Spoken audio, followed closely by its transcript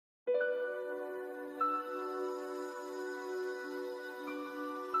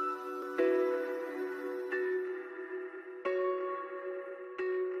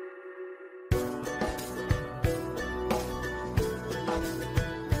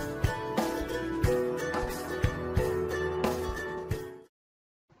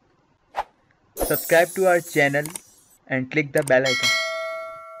Subscribe to our channel and click the bell icon.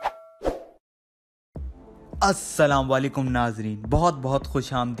 अस्सलाम वालेकुम नाजरीन, बहुत बहुत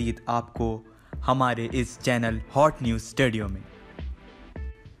खुश आमदीद आपको हमारे इस चैनल हॉट न्यूज़ स्टूडियो में।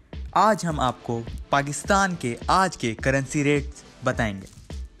 आज हम आपको पाकिस्तान के आज के करेंसी रेट्स बताएंगे।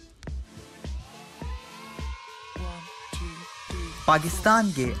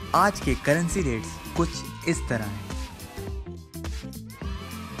 पाकिस्तान के आज के करेंसी रेट्स कुछ इस तरह हैं।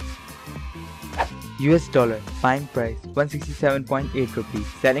 US dollar buying price 167.8 rupees,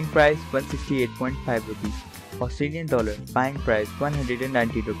 selling price 168.5 rupees. Australian dollar buying price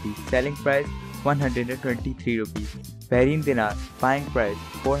 190 rupees, selling price 123 rupees. Bahrain dinar buying price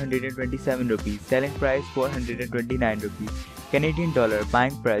 427 rupees, selling price 429 rupees. Canadian dollar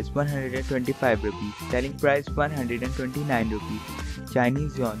buying price 125 rupees, selling price 129 rupees.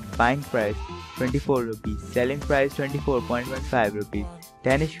 Chinese yuan buying price 24 rupees, selling price 24.15 rupees.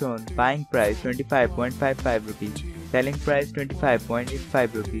 Danish krone buying price 25.55 rupees, selling price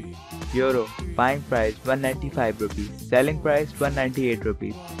 25.85 rupees. Euro buying price 195 rupees, selling price 198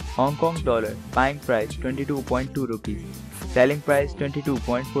 rupees. Hong Kong dollar buying price 22.2 rupees, selling price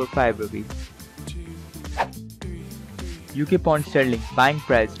 22.45 rupees. UK pound sterling buying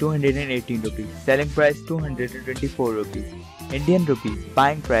price 218 rupees, selling price 224 rupees. Indian rupees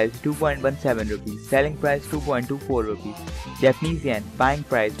buying price 2.17 rupees, selling price 2.24 rupees. Japanese yen buying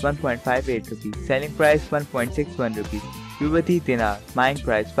price 1.58 rupees, selling price 1.61 rupees. USD dinar buying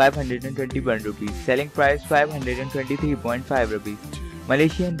price 521 rupees, selling price 523.5 rupees.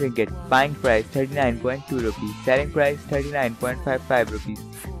 Malaysian ringgit buying price 39.2 rupees, selling price 39.55 rupees.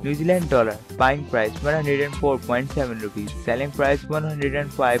 New Zealand dollar buying price 104.7 rupees, selling price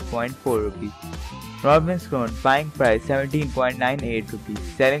 105.4 rupees. Norwegian krone buying price 17.98 rupees,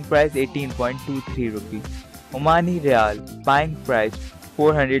 selling price 18.23 rupees. Omani Real buying price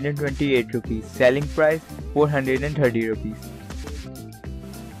 428 rupees, selling price 430 rupees.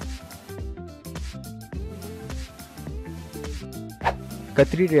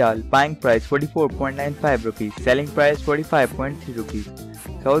 Qatari Riyal buying price 44.95 rupees, selling price 45.3 rupees.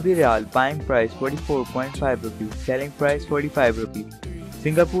 Saudi Riyal buying price 44.5 rupees, selling price 45 rupees.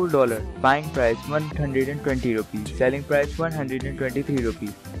 Singapore dollar buying price 120 rupees, selling price 123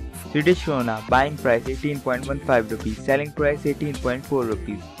 rupees. Swedish krona buying price 18.15 rupees, selling price 18.4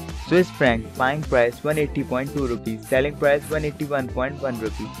 rupees. Swiss franc buying price 180.2 rupees, selling price 181.1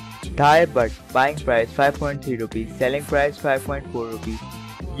 rupees. Thai baht buying price 5.3 rupees, selling price 5.4 rupees.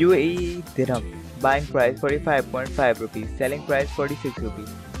 UAE dirham buying price 45.5 rupees, selling price 46 rupees.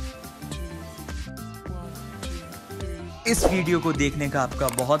 इस video को देखने का आपका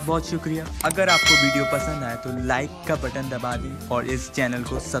बहुत बहुत शुक्रिया। अगर आपको वीडियो पसंद आए तो लाइक का बटन दबा दें और इस चैनल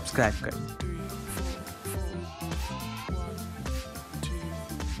को सब्सक्राइब करें।